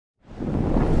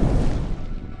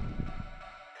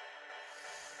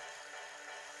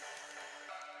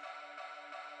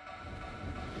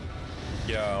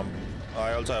Yeah,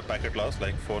 I also have packet loss,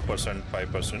 like 4%,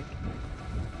 5%.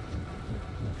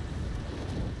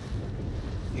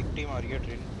 एक team आ रही है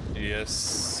train. Yes.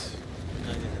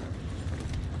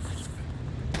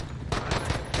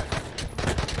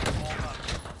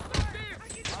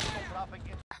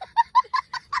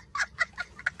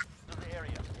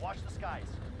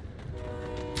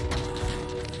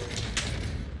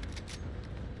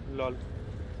 Lol.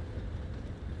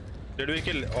 Did we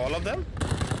kill all of them?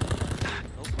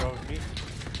 No, probably.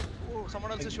 Oh,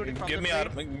 someone else is shooting from Give the me train.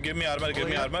 armor. Give me armor. Give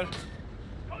me yeah. armor.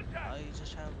 I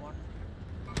just have one.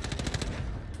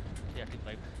 Yeah, team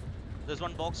wiped. There's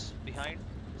one box behind.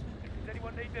 Is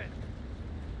anyone needed?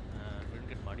 We didn't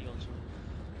get money also.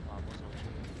 Armors also.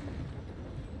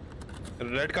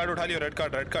 Red card उठा लियो. Red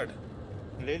card. Red card.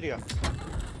 ले लिया.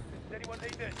 Is anyone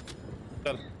needed?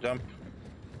 चल jump.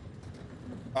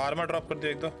 Armor drop कर दे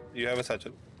एक तो. You have a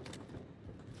satchel.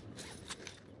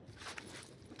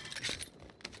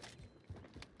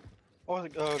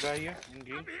 Oh, guy here in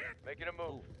green. Making a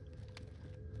move.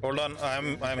 Hold on.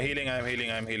 I'm healing. I'm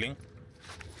healing. I'm healing.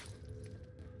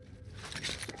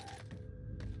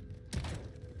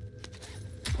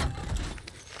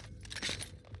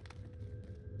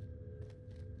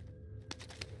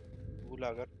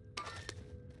 Lager.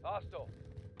 Hostile.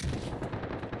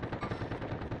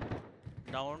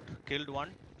 Downed, killed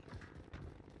one.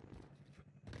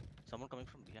 Someone coming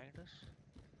from behind us?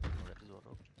 No, that is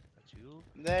Oro. That's you.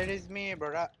 That is me,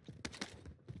 brother.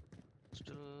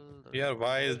 Still. Yeah,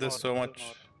 why is this so much?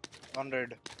 On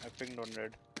red. I pinged on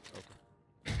red.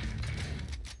 Okay.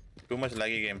 Too much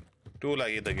laggy game. Too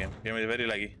laggy the game. Game is very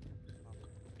laggy.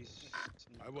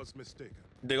 I was mistaken.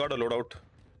 They got a loadout.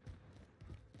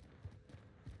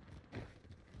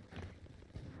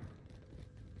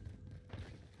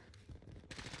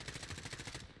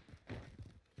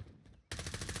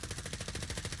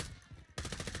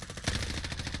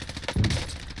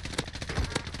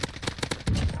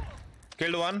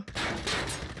 Killed one.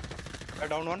 I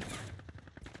down one.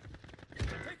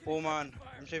 Oh man,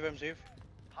 I'm safe. I'm safe.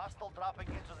 Hostile dropping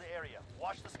into the area.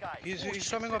 Watch the skies. He's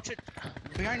coming up.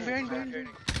 Behind. Shit.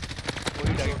 Oh,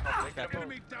 he died.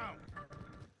 Enemy down.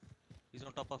 He's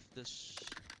on top of this.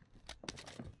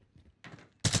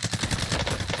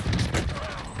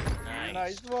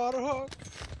 Nice Warhawk.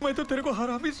 मैं तो तेरे को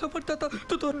हरामी समझता था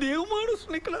तो देव मानुस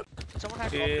निकला. Someone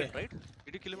had dropped it, right?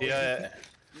 Did you kill him? Yeah.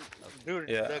 Dude,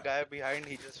 Yeah. the guy behind,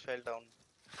 he just fell down.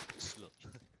 Slow.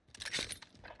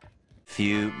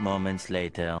 Few moments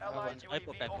later. Allied I UAV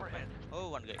put back overhead. Oh,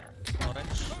 one guy.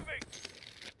 Orange. Moving.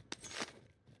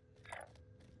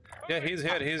 Yeah, he's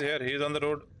here. He's here. He's on the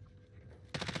road.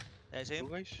 There's Two him.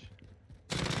 guys.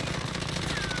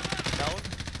 Down.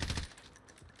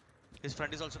 His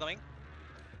friend is also coming.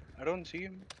 I don't see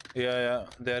him. Yeah.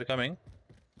 They are coming.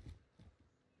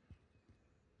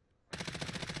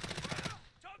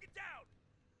 Target down.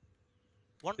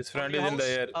 One. His friend on is in the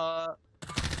house. air.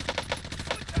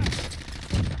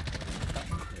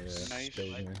 Nice.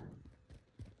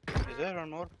 Is there one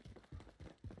more?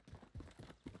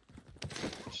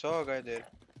 I saw a guy there.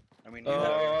 I mean,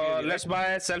 Let's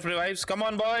buy self revives. Come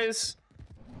on, boys.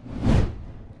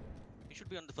 He should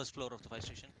be on the first floor of the fire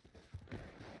station.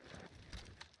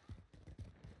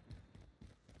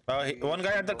 One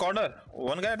guy at the corner.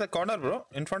 One guy at the corner, bro.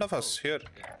 In front of us. Here.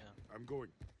 Yeah. I'm going.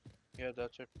 Yeah,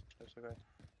 that's it. That's the guy.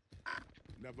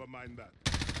 Never mind that.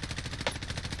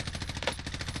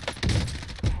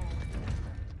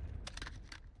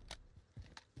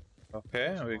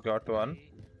 Okay, we got one.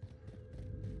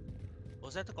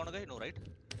 Was that the corner guy? No, right?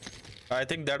 I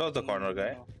think that was the corner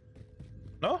guy.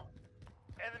 No?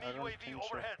 Enemy I don't UAV think so.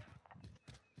 overhead.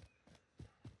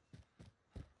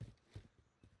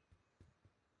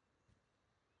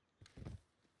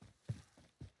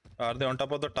 Are they on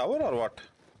top of the tower or what?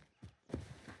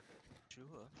 Sure.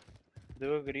 They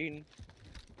were green.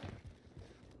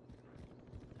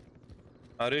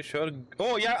 Are you sure?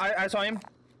 Oh yeah, I saw him.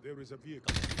 There is a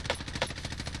vehicle.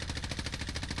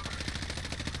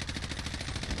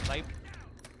 Right.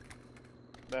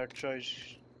 Bad choice.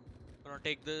 Gonna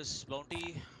take this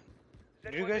bounty.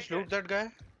 Did you guys loot that guy?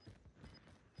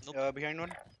 Nope. Behind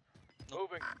one.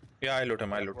 Moving. Yeah, I loot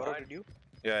him. I loot What him. did you?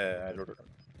 Yeah, I looted him.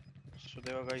 So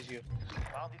there were guys here.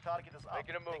 Bounty target is up.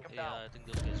 Making a move. Take him Yeah, down. I think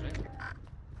those guys, right?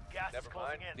 Gas Never is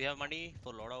closing mind. in. We have money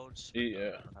for loadouts.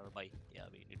 Yeah. Have a buy. Yeah,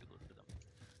 we need to go to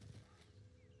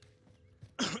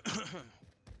them.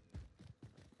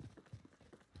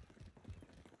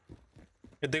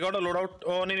 They got a loadout.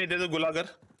 Oh, no, there's a Gulagar.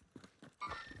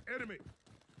 Enemy.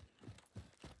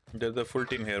 There's a full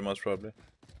team here, most probably.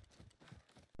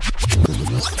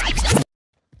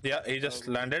 Yeah, he just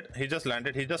landed. He just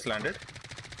landed.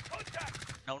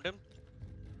 Downed him.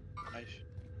 Nice.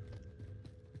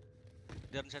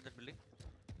 They're inside that building.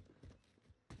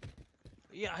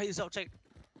 Yeah, he's outside.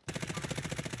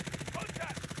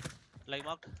 Contact! Live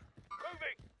marked.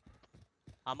 Moving!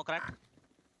 Armor cracked.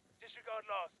 Disregard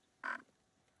last.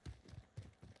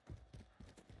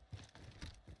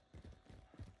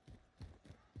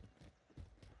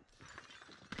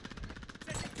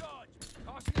 Taking charge!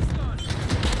 Passing the stun!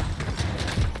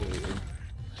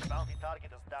 Bounty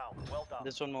target is down. Well done.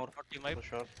 This one more. Not team wipe. For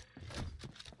sure.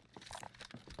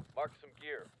 Mark some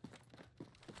gear.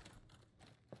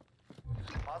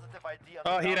 Positive ID on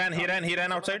Oh, the he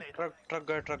ran outside. Truck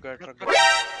guy. Truck.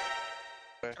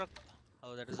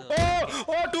 Oh, that is a.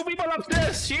 Oh, two people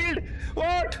upstairs. Shield.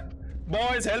 What?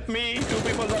 Boys, help me. Two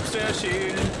people upstairs.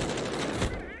 Shield.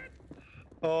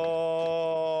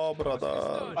 Oh,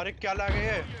 brother. अरे क्या lag है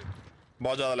ये?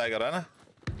 बहुत ज़्यादा lag कर रहा है ना?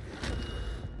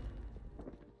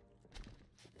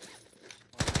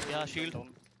 Yeah, shield.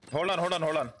 Hold on.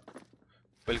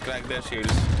 We'll crack their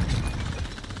shields.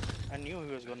 I knew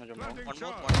he was gonna jump down. One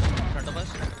more in front of us.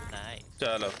 Nice.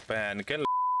 चलो पहन के.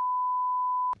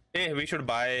 Hey, we should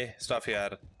buy stuff here.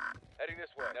 Heading this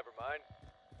way. Never mind.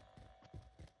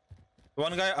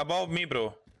 One guy above me,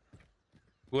 bro.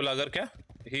 Gulagar क्या?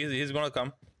 He's gonna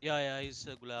come. Yeah, he's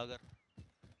Gulagar.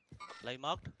 Live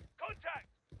marked. Contact!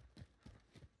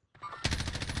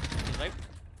 He's right.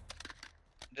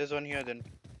 There's one here then.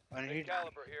 And Big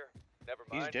caliber here. Never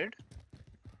mind. he's dead.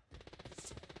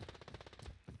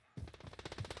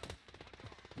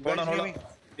 Hold on. Guys,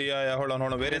 Yeah, hold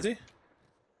on. Where is he?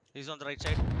 He's on the right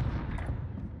side.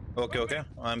 Okay.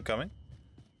 I'm coming.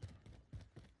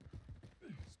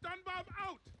 Stun bomb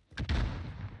out.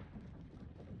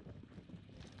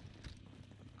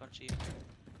 Can't see him.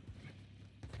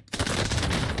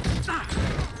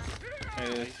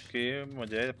 इसकी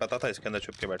मुझे पता था इसके अंदर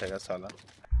छुप के बैठेगा साला.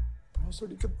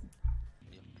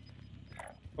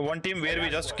 One team where we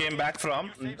just came back from,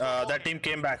 that team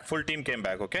came back, full team came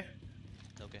back, okay?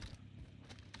 Okay.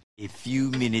 A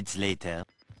few minutes later.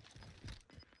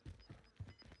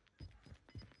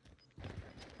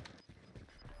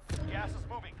 Gas is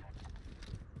moving.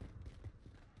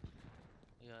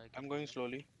 Yeah, I'm going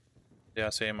slowly. Yeah,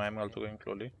 same, I'm also going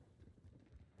slowly.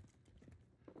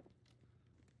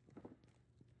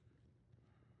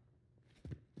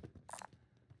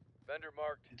 Vendor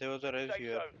marked. There was a res Safe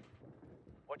here. zone.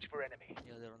 Watch for enemy.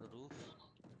 Yeah, they're on the roof.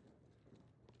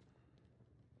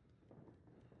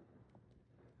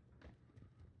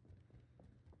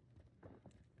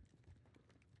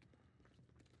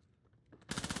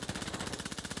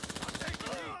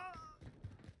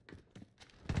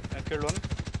 I killed one.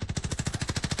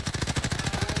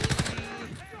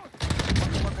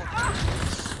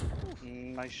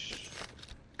 Nice.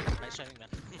 Nice timing, man.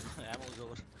 Ammo is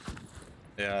over.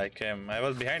 Yeah, I came. I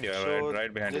was behind you. I So was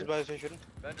right behind this you. buy station.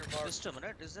 Vendor marked. Just a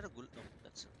minute. Is there a gul? No,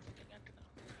 that's a fucking antenna.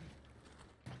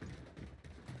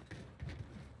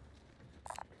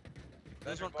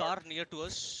 There's one car near to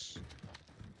us.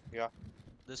 Yeah.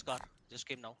 This car just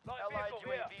came now. Allied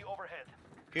UAV overhead.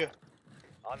 Here.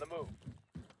 On the move.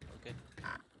 Okay.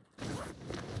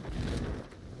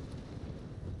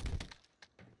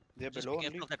 They're Just below be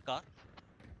careful only. of that car.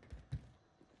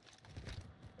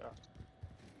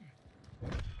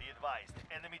 Be advised.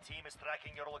 Enemy team is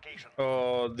tracking your location.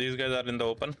 Oh, these guys are in the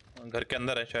open. घर के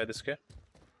अंदर है शायद इसके.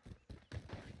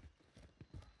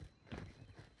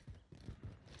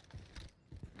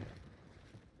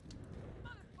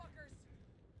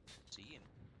 See him.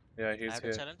 Yeah, I he's have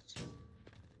here. silence.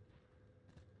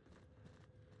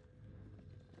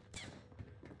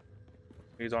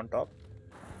 He's on top.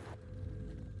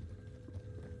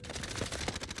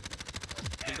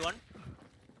 Killed one.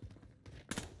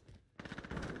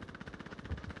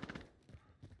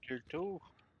 Killed two.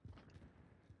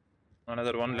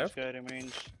 Another one left. Guy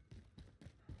remains.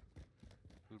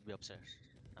 He would be upstairs.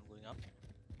 I'm going up.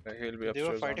 He'll be upstairs. They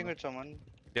were fighting on- with someone.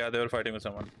 Yeah, they were fighting with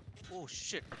someone. Oh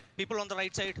shit. People on the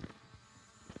right side.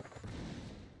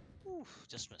 Oof,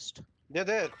 just missed. They're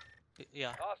there.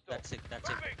 Yeah, Hostile. that's it. That's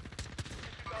it. Moving.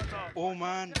 Disregard last. Oh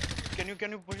man. Can you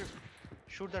push it?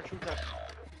 Shoot that.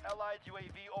 Allied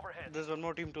UAV overhead. There's one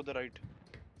more team to the right.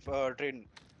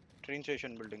 Train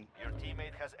station building. Your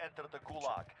teammate has entered the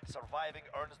gulag. Surviving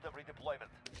earns the redeployment.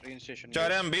 Train station.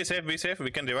 Charam, be safe.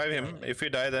 We can revive him. If we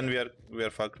die, then we are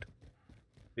fucked.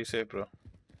 Be safe, bro.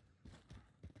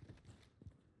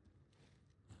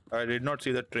 I did not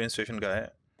see the train station guy.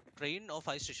 Train or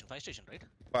fire station? Fire station, right?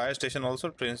 Fire station also,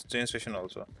 train station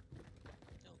also. Okay.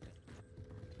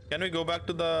 Can we go back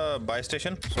to the buy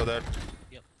station so that?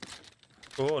 Yep.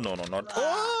 Oh no, not.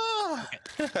 Oh,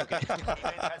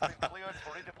 Teammate has been cleared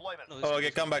for redeployment. No, Oh,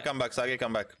 okay, come back. Sage,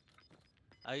 come back.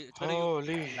 It's better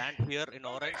Holy. you land here in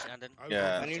orange and then.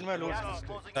 Yeah. I need my loot. Gas is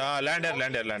closing in. Land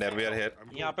here. We are here.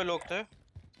 यहाँ पे लोग थे.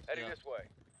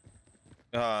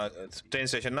 It's train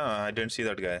station, no? I didn't see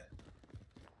that guy.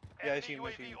 Yeah, I Enemy see him.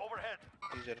 I see UAV him. overhead.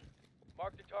 He's there.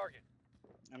 Mark the target.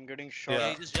 I'm getting shot Yeah.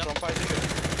 He just jumped. from 5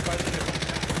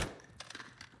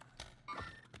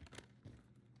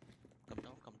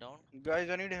 Come down. Guys,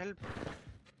 I need help.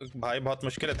 भाई बहुत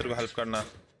मुश्किल है तेरे को help करना.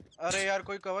 अरे यार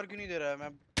कोई कवर क्यों नहीं दे रहा है?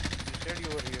 मैं dead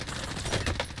over here.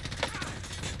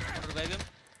 Revive him.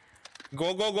 Go,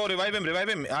 revive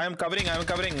him. I am covering. Come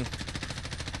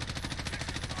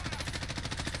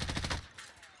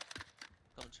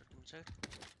inside.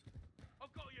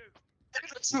 I've got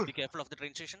you. Be careful of the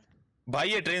train station. भाई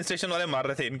ये ट्रेन स्टेशन वाले मार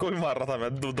रहे थे, इनको भी मार रहा था मैं.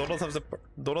 दोनों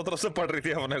तरफ से पड़ रही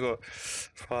थी अपने को.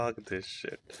 Fuck this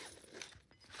shit.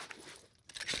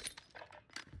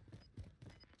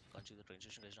 Can't see the train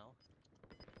station guys now.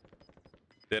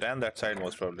 They ran that side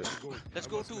most probably. Let's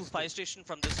go to fire station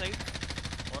from this side.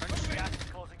 Orange. Gas is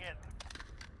closing in.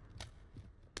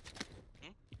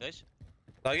 Guys.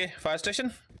 आगे fire station.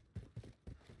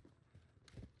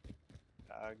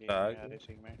 आगे आगे. यार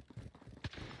इसी में.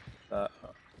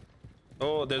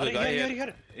 Oh, there's a अरे guy here,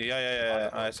 here. here. Yeah.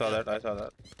 I saw that. Oh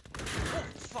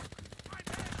fuck.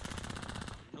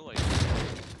 No idea.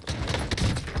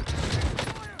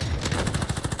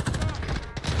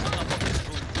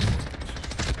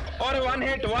 Or one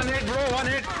hit, bro. One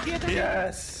hit.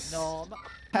 Yes. No.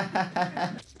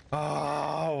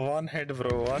 One hit,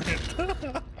 bro. One hit.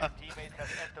 Teammate has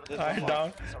entered the I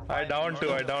down. I down two.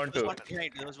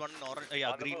 There was one in orange.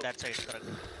 Yeah, green that side. Correct.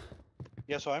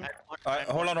 Yes, so I'm.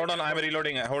 Hold on. I'm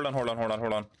reloading. Hold on.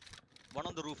 One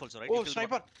on the roof also, right? Oh, You killed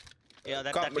sniper. one. Yeah,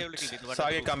 that Come, guy will kill you.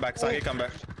 Sage, come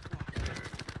back.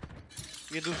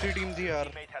 ये दूसरी team थी यार.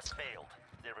 Teammate has failed.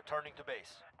 They're returning to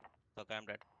base. Okay, I'm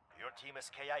dead. Your team is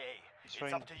KIA. It's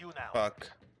fine. up to you now. Fuck.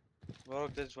 Well,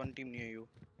 there's one team near you.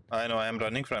 I know. I am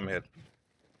running from here.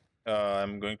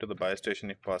 I'm going to the buy station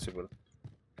if possible.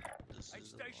 This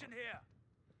is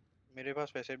मेरे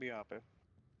पास पैसे भी यहाँ पे.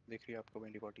 दिख रही है आपको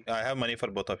 2040. I have money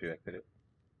for both of you actually.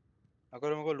 अगर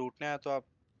मेरे को लूटना है तो आप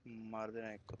मार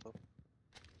देना एक को तो.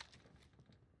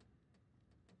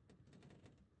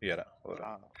 Yeah.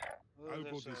 हाँ. I'll go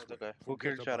There's, this the way. guy who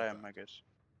Forget killed about Charam, that. I guess.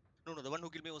 No, the one who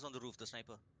killed me was on the roof, the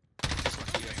sniper. This one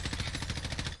here.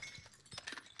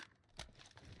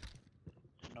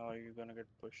 Now you're gonna get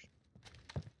pushed.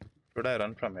 Should I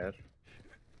run from here?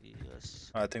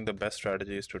 Yes. I think the best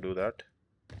strategy is to do that.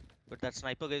 But that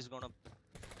sniper guy is gonna.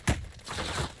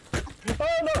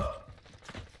 Oh no!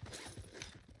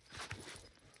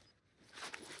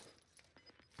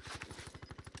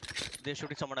 They're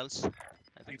shooting someone else. I You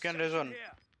think. can raise on.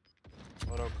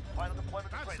 Final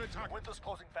deployment That's is the ready. target. Windows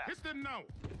closing fast. Hit them now.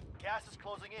 Gas is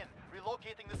closing in.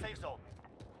 Relocating the safe zone.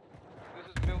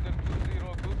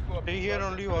 Stay here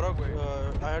only, Orok.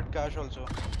 I had cash also.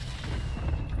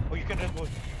 Oh, you can raise both.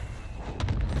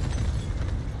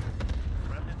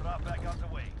 Friendly drop back on the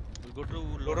way. We'll go to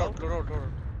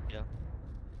Loadout. Yeah.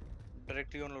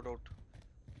 Directly on loadout.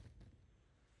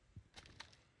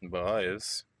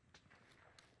 Boys.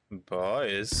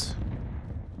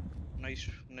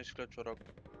 Nice clutch, Orok.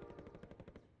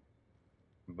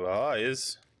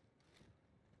 Boys.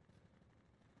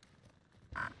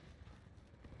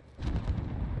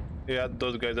 Yeah,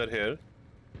 those guys are here.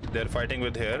 They're fighting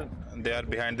with here. They are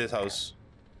behind this house.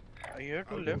 Are you here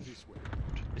to I'll go left? this way.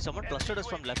 Someone clustered us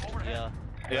from left. Yeah.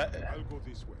 Yeah. I'll go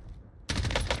this way.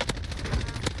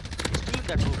 Still in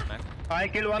that roof, man. I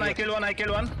killed one.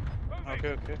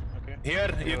 Okay. Here,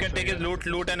 you can take his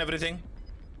loot and everything.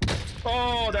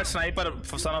 Oh, that sniper,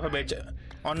 son of a bitch.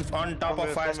 On top of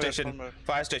fire station.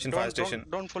 Fire station.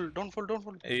 Don't full.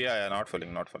 Yeah, not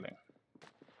falling.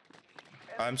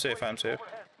 I'm safe.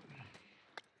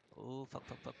 Oh, fuck.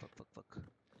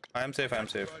 I'm safe.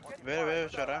 Where,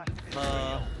 Charam?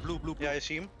 Blue. Yeah, I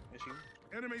see him.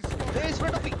 Enemy Hey, it's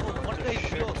front of me. Oh, one guy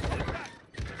here.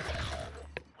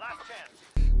 Last chance.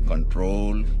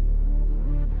 Control.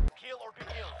 Kill or be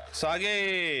killed.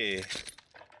 Sage!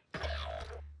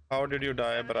 How did you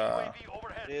die, brah? UAV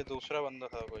overhead. ये दूसरा बंदा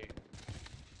था कोई.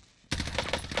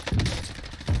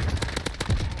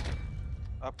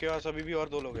 आपके पास अभी भी और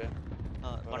दो लोग हैं.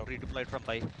 One redeployed from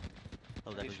by.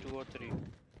 Oh, that These was 2 you. or 3.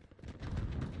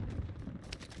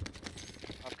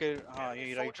 आपके हाँ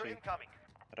ये right Soldier side. incoming.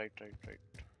 Right.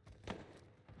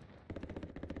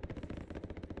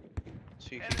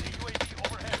 See, Enemy UAV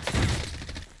overhead.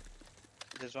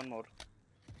 there's one more.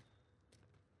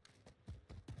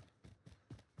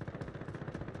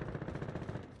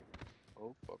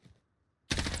 Oh fuck.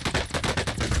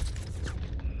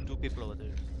 people over there.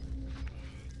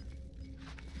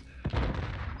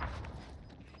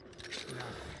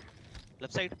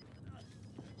 Left side.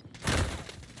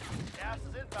 Gas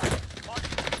is inbound.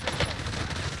 Launching the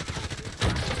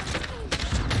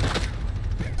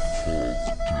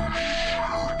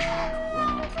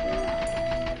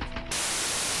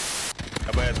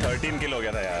अबे 13 किल हो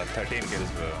गया था यार 13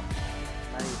 kills bro.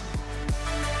 Nice.